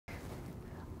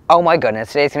Oh my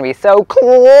goodness, today's gonna be so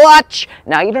clutch!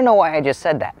 Now, you don't know why I just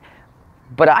said that,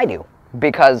 but I do,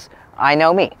 because I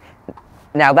know me.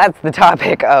 Now, that's the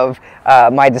topic of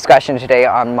my discussion today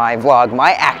on my vlog,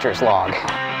 my actor's log.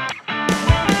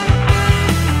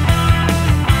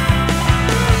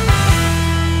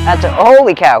 That's a,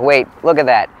 holy cow, wait, look at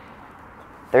that.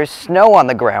 There's snow on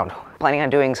the ground. Planning on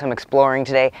doing some exploring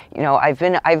today. You know, I've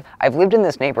lived in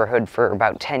this neighborhood for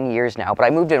about 10 years now, but I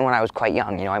moved in when I was quite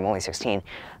young. You know, I'm only 16.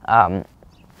 And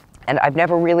I've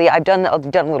never really, I've done a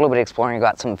little bit of exploring. I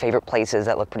got some favorite places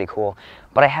that look pretty cool,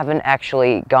 but I haven't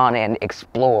actually gone and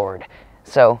explored.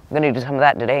 So I'm gonna do some of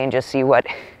that today and just see what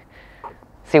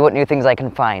new things I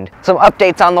can find. Some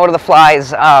updates on Lord of the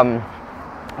Flies.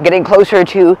 Getting closer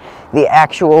to the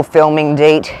actual filming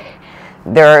date.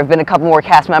 There have been a couple more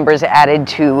cast members added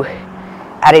to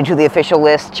the official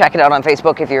list. Check it out on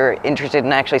Facebook if you're interested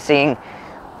in actually seeing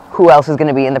who else is going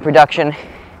to be in the production.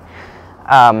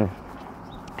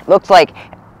 Looks like,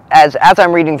 as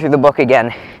I'm reading through the book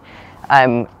again,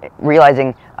 I'm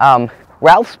realizing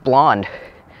Ralph's blonde.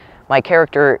 My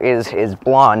character is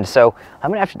blonde, so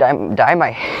I'm going to have to dye my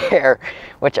hair,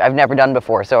 which I've never done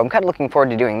before, so I'm kind of looking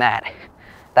forward to doing that.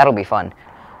 That'll be fun.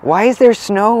 Why is there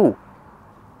snow?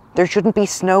 There shouldn't be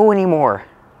snow anymore.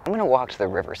 I'm gonna walk to the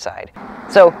riverside.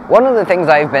 So one of the things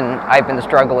I've been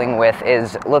struggling with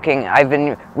is I've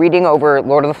been reading over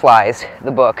Lord of the Flies,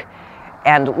 the book,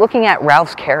 and looking at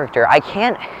Ralph's character. I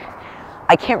can't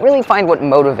really find what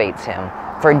motivates him.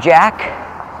 For Jack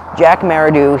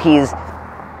Maradu,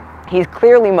 he's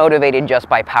clearly motivated just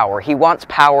by power. He wants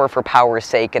power for power's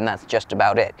sake, and that's just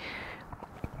about it.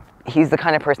 He's the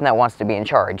kind of person that wants to be in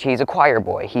charge. He's a choir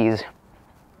boy. He's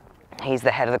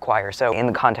the head of the choir. So in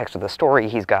the context of the story,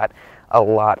 he's got a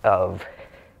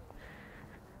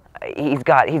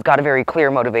very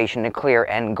clear motivation, a clear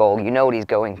end goal. You know what he's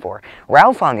going for.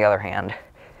 Ralph, on the other hand,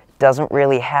 doesn't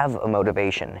really have a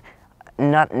motivation.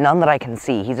 None that I can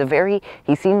see.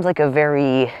 He seems like a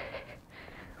very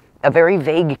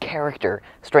vague character,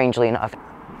 strangely enough.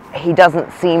 He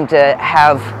doesn't seem to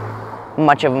have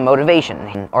much of a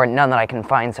motivation, or none that I can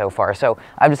find so far. So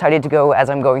I've decided to go, as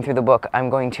I'm going through the book, as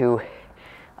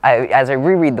I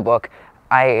reread the book,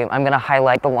 I'm going to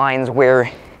highlight the lines where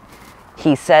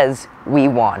he says, "we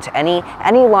want." Any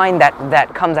line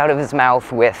that comes out of his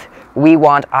mouth with "we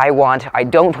want," "I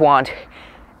don't want,"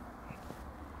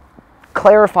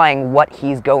 clarifying what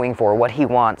he's going for, what he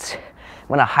wants. I'm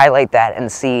going to highlight that and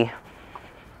see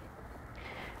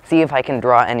if I can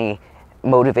draw any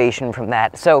motivation from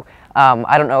that. So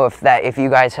I don't know if you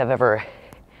guys have ever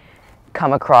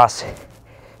come across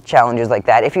challenges like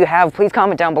that. If you have, please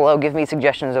comment down below. Give me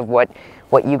suggestions of what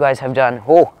you guys have done.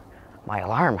 Oh, my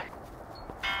alarm.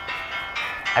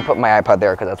 I put my iPod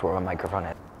there because that's where my microphone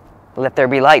is. Let there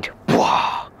be light.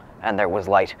 And there was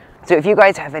light. So if you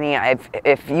guys have any,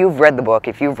 if you've read the book,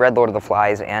 if you've read Lord of the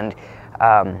Flies, and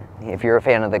if you're a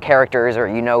fan of the characters, or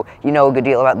you know a good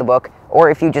deal about the book, or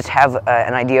if you just have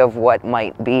an idea of what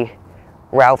might be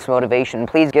Ralph's motivation,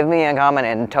 please give me a comment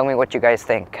and tell me what you guys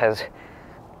think, because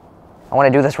I want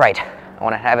to do this right. I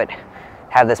want to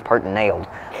have this part nailed.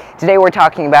 Today we're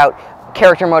talking about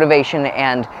character motivation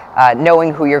and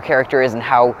knowing who your character is and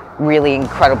how really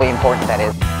incredibly important that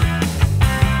is.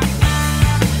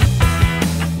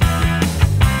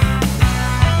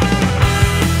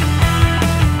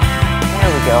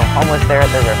 There we go, almost there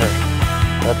at the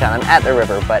river. Look down, I'm at the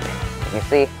river, but you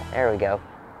see, there we go.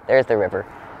 There's the river.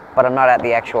 But I'm not at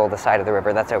the side of the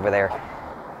river, that's over there.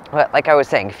 But like I was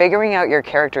saying, figuring out your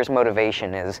character's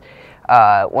motivation is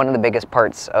one of the biggest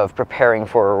parts of preparing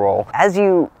for a role. As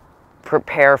you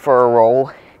prepare for a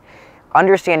role,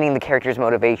 understanding the character's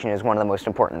motivation is one of the most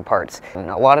important parts. And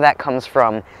a lot of that comes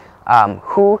from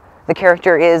who the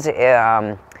character is,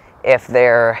 I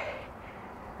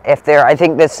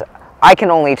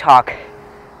can only talk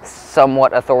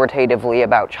somewhat authoritatively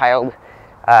about child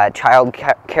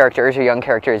characters or young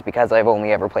characters because I've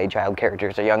only ever played child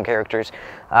characters or young characters.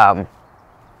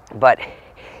 But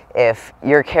if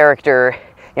your character,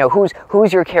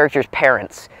 who's your character's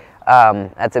parents?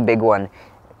 That's a big one.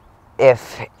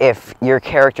 If your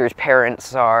character's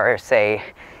parents are, say,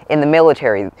 in the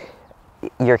military,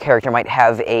 your character might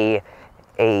have a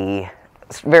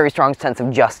very strong sense of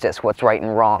justice, what's right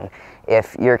and wrong.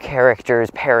 If your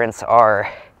character's parents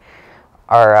are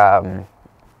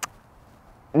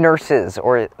nurses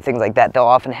or things like that, they'll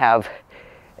often have,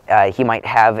 he might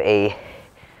have a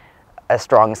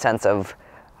strong sense of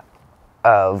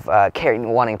caring,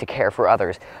 wanting to care for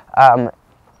others.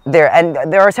 There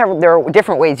are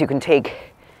different ways you can take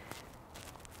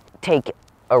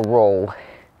a role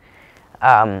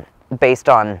based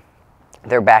on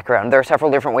their background. There are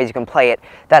several different ways you can play it.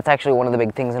 That's actually one of the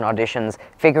big things in auditions,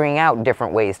 figuring out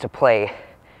different ways to play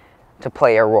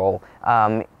a role.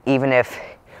 Even if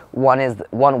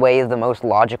one way is the most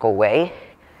logical way,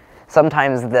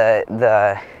 sometimes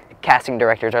the casting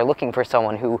directors are looking for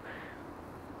someone who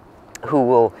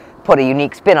will put a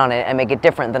unique spin on it and make it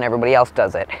different than everybody else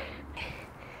does it.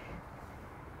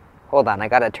 Hold on, I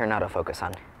gotta turn autofocus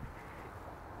on.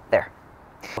 There.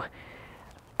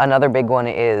 Another big one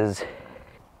is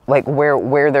like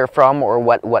where they're from, or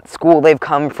what school they've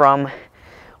come from,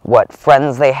 what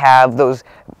friends they have.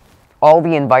 All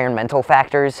the environmental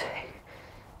factors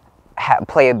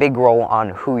play a big role on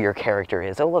who your character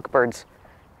is. Oh look, birds.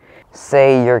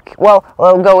 Say well,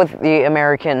 I'll go with the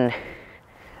American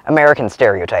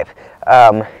stereotype.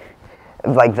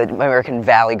 Like the American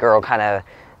Valley girl kind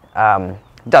of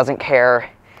doesn't care,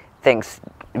 thinks,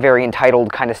 very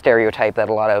entitled kind of stereotype that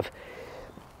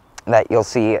you'll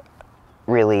see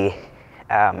really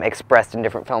expressed in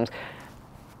different films.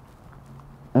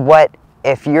 What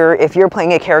if you're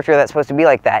playing a character that's supposed to be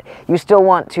like that, you still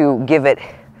want to give it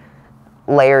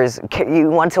layers. You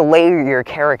want to layer your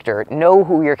character, know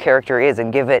who your character is,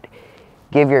 and give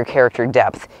your character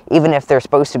depth. Even if they're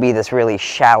supposed to be this really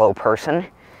shallow person,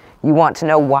 you want to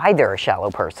know why they're a shallow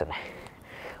person.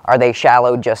 Are they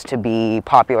shallow just to be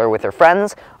popular with their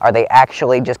friends? Are they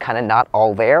actually just kind of not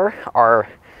all there? Or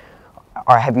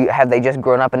have they just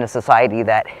grown up in a society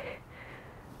that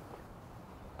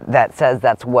says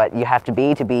that's what you have to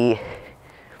be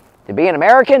an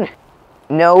American?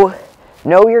 Know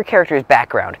your character's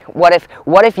background. What if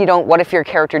your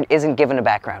character isn't given a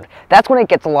background? That's when it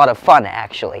gets a lot of fun,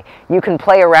 actually. You can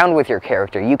play around with your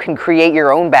character. You can create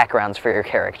your own backgrounds for your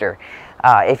character.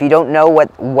 If you don't know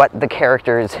where the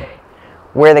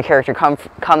character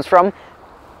comes from,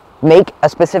 make a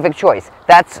specific choice.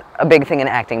 That's a big thing in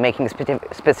acting, making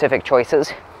specific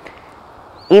choices.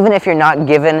 Even if you're not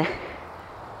given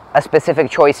a specific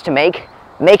choice to make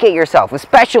it yourself,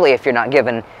 especially if you're not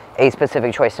given a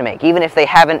specific choice to make. Even if they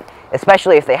haven't,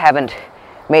 especially if they haven't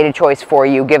made a choice for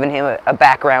you, given him a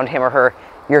background, him or her,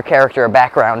 your character, a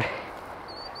background.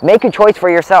 Make a choice for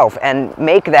yourself and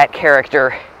make that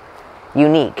character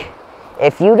unique.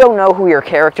 If you don't know who your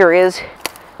character is,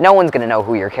 no one's going to know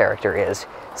who your character is.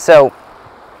 So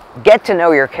get to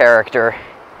know your character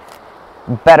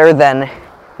better than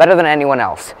anyone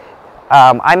else.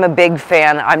 I'm a big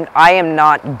fan. I am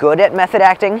not good at method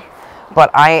acting, but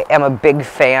I am a big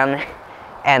fan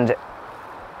and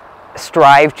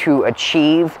strive to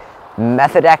achieve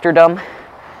method actordom.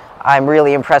 I'm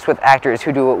really impressed with actors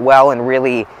who do it well and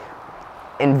really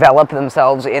envelop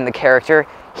themselves in the character.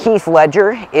 Heath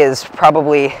Ledger is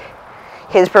probably,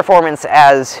 his performance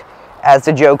as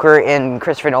the Joker in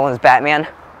Christopher Nolan's Batman,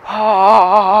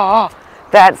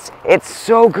 it's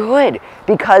so good,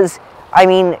 because I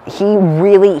mean, he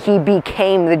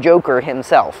became the Joker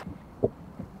himself.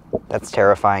 That's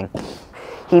terrifying.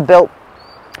 He built,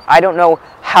 I don't know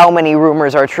how many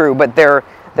rumors are true, but there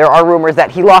are rumors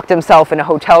that he locked himself in a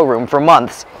hotel room for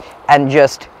months and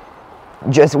just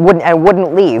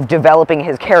wouldn't leave, developing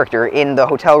his character in the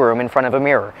hotel room in front of a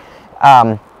mirror.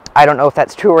 I don't know if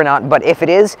that's true or not, but if it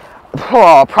is,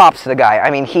 props to the guy. I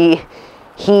mean, he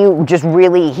just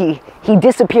really, he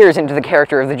disappears into the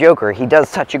character of the Joker. He does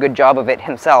such a good job of it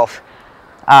himself.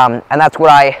 And that's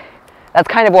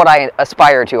kind of what I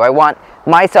aspire to. I want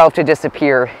myself to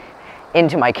disappear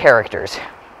into my characters.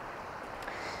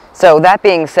 So that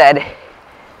being said,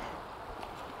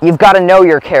 you've got to know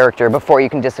your character before you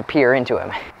can disappear into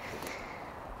him.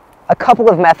 A couple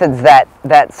of methods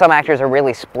that some actors are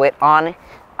really split on,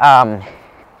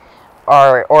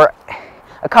 or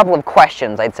a couple of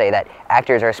questions I'd say that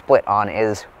actors are split on,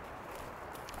 is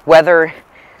whether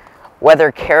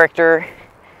your character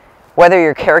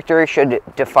should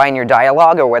define your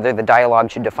dialogue or whether the dialogue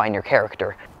should define your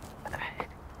character.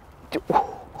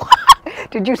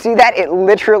 Did you see that? It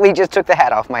literally just took the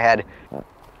hat off my head.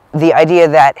 The idea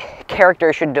that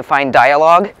character should define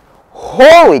dialogue,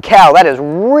 holy cow, that is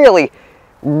really,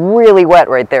 really wet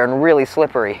right there and really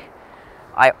slippery.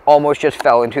 I almost just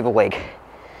fell into the lake.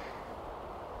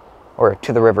 Or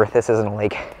to the river. This isn't a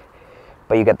lake,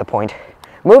 but you get the point.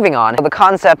 Moving on, the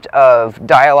concept of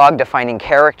dialogue defining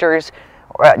characters,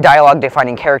 or dialogue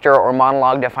defining character or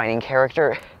monologue defining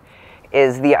character,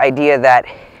 is the idea that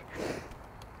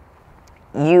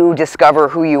you discover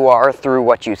who you are through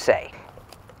what you say.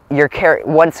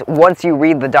 Once you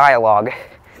read the dialogue,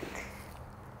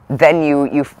 then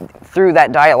you through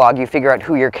that dialogue you figure out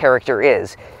who your character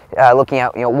is. Looking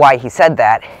at why he said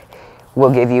that will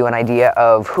give you an idea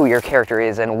of who your character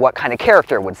is and what kind of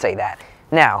character would say that.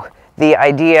 Now, the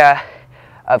idea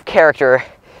of character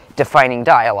defining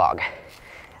dialogue,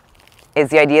 is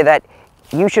the idea that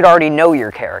you should already know your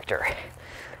character.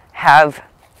 Have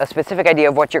a specific idea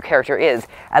of what your character is,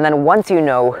 and then once you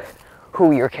know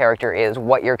who your character is,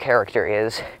 what your character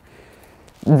is,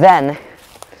 then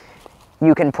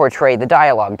you can portray the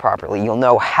dialogue properly. You'll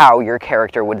know how your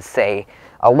character would say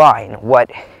a line, what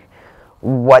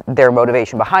their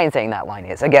motivation behind saying that line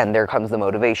is. Again, there comes the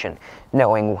motivation,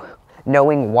 knowing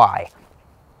why.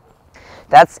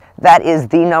 That is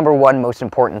the #1 most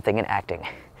important thing in acting,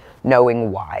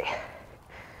 knowing why.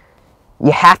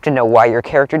 You have to know why your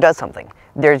character does something.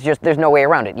 There's no way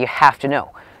around it. You have to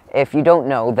know. If you don't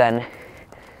know, then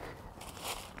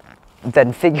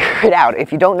figure it out.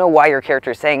 If you don't know why your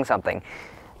character is saying something,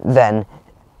 then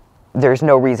there's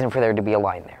no reason for there to be a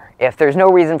line there. If there's no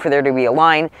reason for there to be a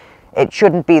line, it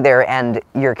shouldn't be there, and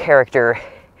your character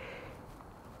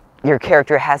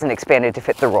hasn't expanded to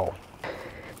fit the role.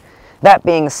 That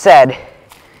being said,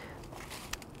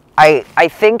 I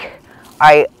think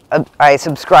I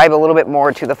subscribe a little bit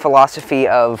more to the philosophy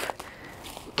of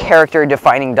character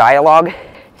defining dialogue,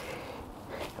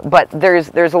 but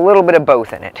there's a little bit of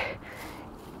both in it.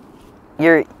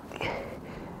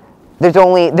 There's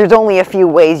only a few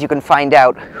ways you can find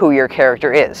out who your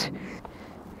character is.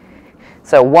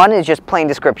 So one is just plain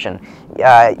description.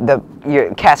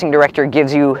 Your casting director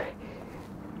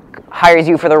hires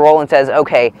you for the role and says,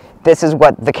 okay, this is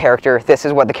what the character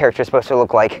is supposed to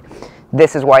look like.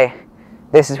 This is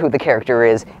who the character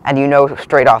is, and you know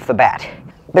straight off the bat.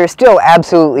 There's still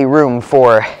absolutely room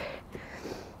for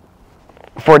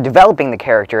developing the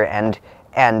character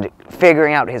and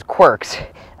figuring out his quirks.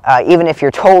 Even if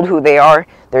you're told who they are,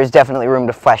 there's definitely room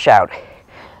to flesh out.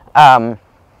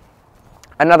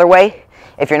 Another way,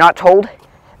 if you're not told,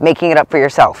 making it up for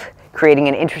yourself. Creating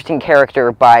an interesting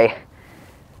character by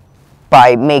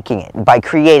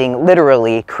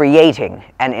literally creating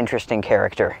an interesting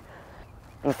character.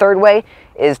 The third way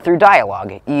is through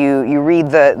dialogue. You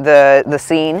read the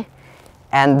scene,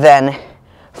 and then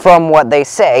from what they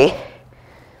say,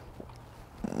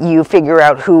 you figure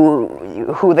out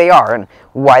who they are and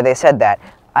why they said that.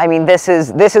 I mean, this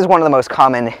is one of the most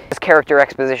common character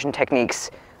exposition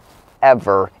techniques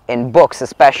ever, in books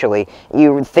especially.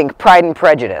 You think Pride and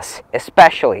Prejudice,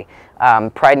 especially.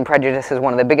 Pride and Prejudice is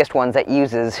one of the biggest ones that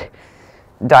uses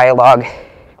dialogous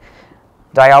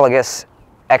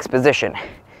exposition.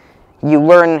 You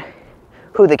learn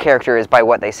who the character is by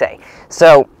what they say.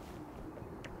 So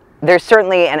there's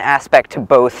certainly an aspect to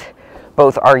both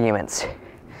arguments.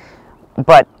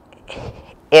 But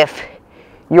if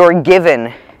you're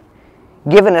given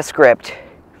a script,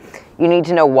 you need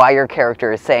to know why your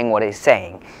character is saying what he's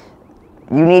saying.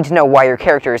 You need to know why your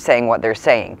character is saying what they're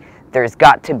saying. There's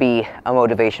got to be a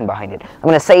motivation behind it. I'm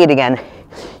going to say it again.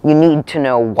 You need to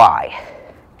know why.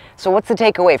 So what's the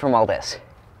takeaway from all this?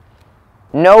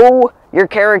 Know your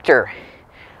character.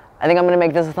 I think I'm going to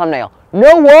make this a thumbnail.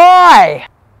 Know why!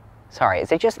 Sorry,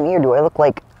 is it just me, or do I look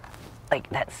like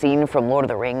that scene from Lord of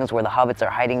the Rings where the hobbits are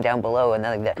hiding down below, and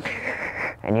then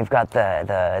and you've got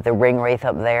the ring wraith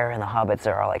up there, and the hobbits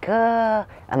are all like, ah,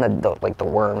 and the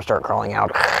worms start crawling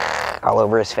out all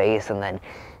over his face, and then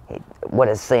what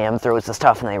does Sam throws the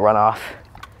stuff and they run off.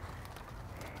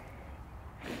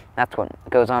 That's what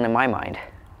goes on in my mind.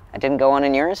 It didn't go on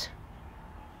in yours?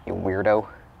 You weirdo.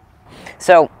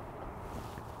 So,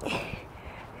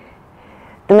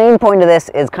 the main point of this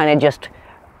is kind of just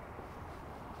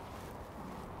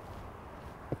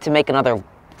to make another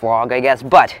vlog, I guess,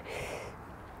 but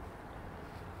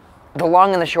the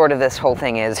long and the short of this whole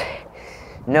thing is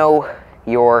know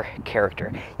your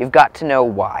character. You've got to know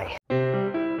why.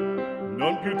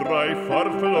 Non più tra I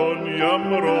farfalloni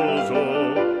amoroso,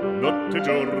 notte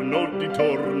giorno di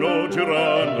torno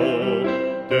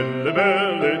girano, delle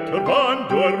belle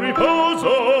turbando al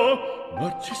riposo,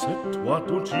 Narcisetto a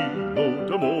dolcino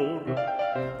d'amor.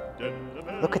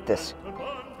 Look at this.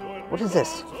 What is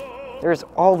this? There's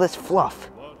all this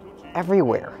fluff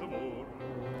everywhere.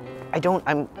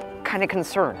 I'm kind of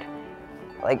concerned.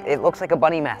 Like, it looks like a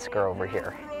bunny massacre over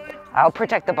here. I'll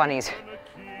protect the bunnies.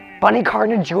 Bunny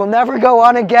carnage will never go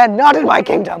on again, not in my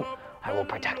kingdom. I will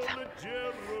protect them.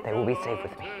 They will be safe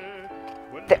with me.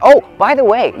 Oh, by the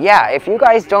way, yeah, if you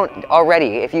guys don't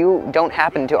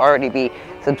happen to already be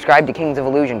subscribed to Kings of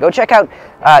Illusion, go check out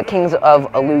Kings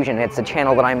of Illusion. It's a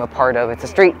channel that I'm a part of. It's a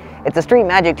street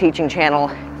magic teaching channel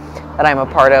that I'm a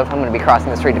part of. I'm going to be crossing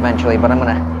the street eventually, but I'm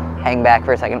going to hang back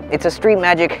for a second. It's a street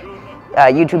magic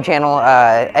YouTube channel,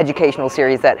 educational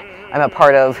series that I'm a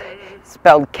part of. It's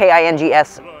spelled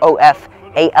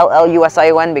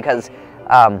KINGSOFALLUSION because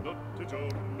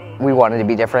we wanted to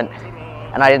be different.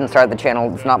 and I didn't start the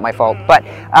channel. It's not my fault, but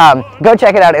go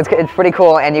check it out. It's pretty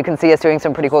cool, and you can see us doing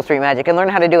some pretty cool street magic and learn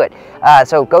how to do it.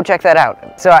 So go check that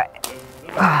out. So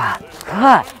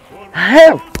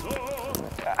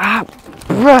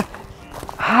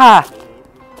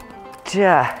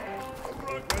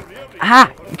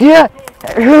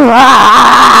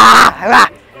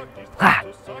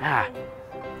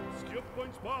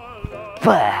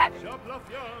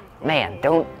man,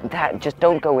 just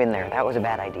don't go in there. That was a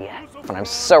bad idea. And I'm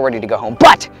so ready to go home,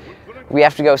 but we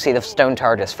have to go see the stone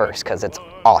TARDIS first because it's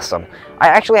awesome. I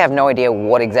actually have no idea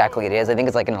what exactly it is. I think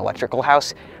it's like an electrical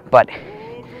house, but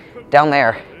down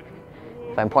there,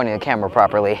 if I'm pointing the camera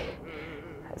properly,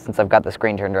 since I've got the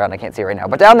screen turned around, I can't see it right now,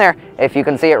 but down there, if you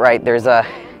can see it right, there's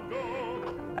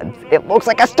it looks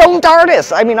like a stone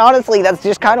TARDIS. I mean, honestly, that's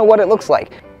just kind of what it looks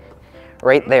like.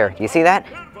 Right there, do you see that?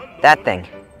 That thing.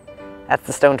 That's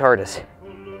the stone TARDIS.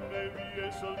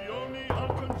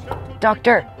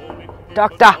 Doctor!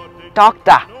 Doctor!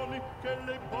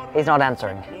 He's not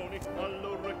answering.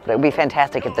 It would be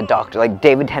fantastic if the doctor, like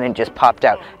David Tennant, just popped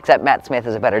out, except Matt Smith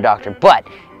is a better doctor, but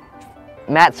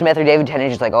Matt Smith or David Tennant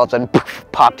just like all of a sudden poof,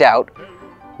 popped out.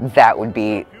 That would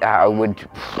be,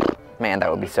 man,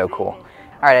 that would be so cool.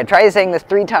 Alright, I tried saying this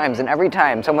 3 times, and every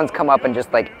time someone's come up and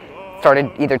just like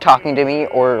started either talking to me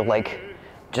or like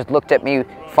just looked at me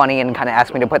funny and kind of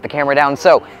asked me to put the camera down.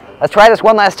 So let's try this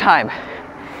one last time.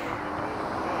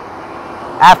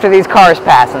 After these cars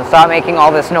pass and stop making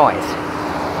all this noise.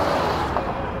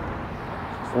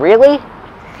 Really?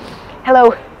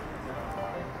 Hello.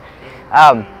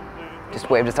 Just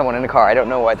waved to someone in the car. I don't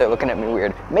know why they're looking at me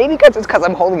weird. Maybe it's because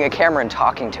I'm holding a camera and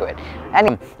talking to it.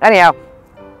 Anyhow,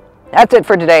 that's it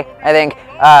for today, I think.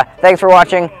 Thanks for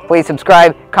watching. Please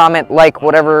subscribe, comment, like,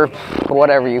 whatever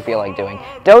you feel like doing.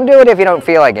 Don't do it if you don't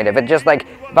feel like it. If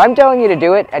I'm telling you to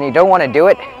do it and you don't want to do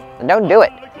it, then don't do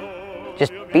it.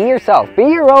 Just be yourself. Be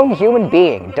your own human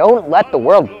being. Don't let the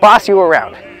world boss you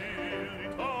around.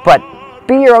 But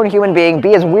be your own human being.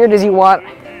 Be as weird as you want.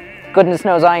 Goodness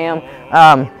knows I am.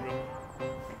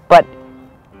 But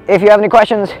if you have any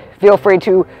questions, feel free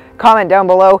to comment down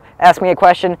below. Ask me a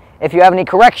question. If you have any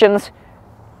corrections,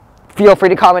 feel free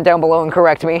to comment down below and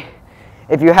correct me.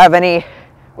 If you have any...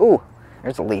 Ooh,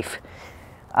 there's a leaf.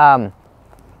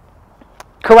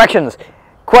 Corrections,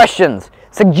 questions,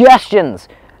 suggestions,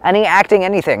 any acting,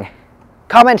 anything.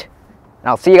 Comment, and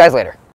I'll see you guys later.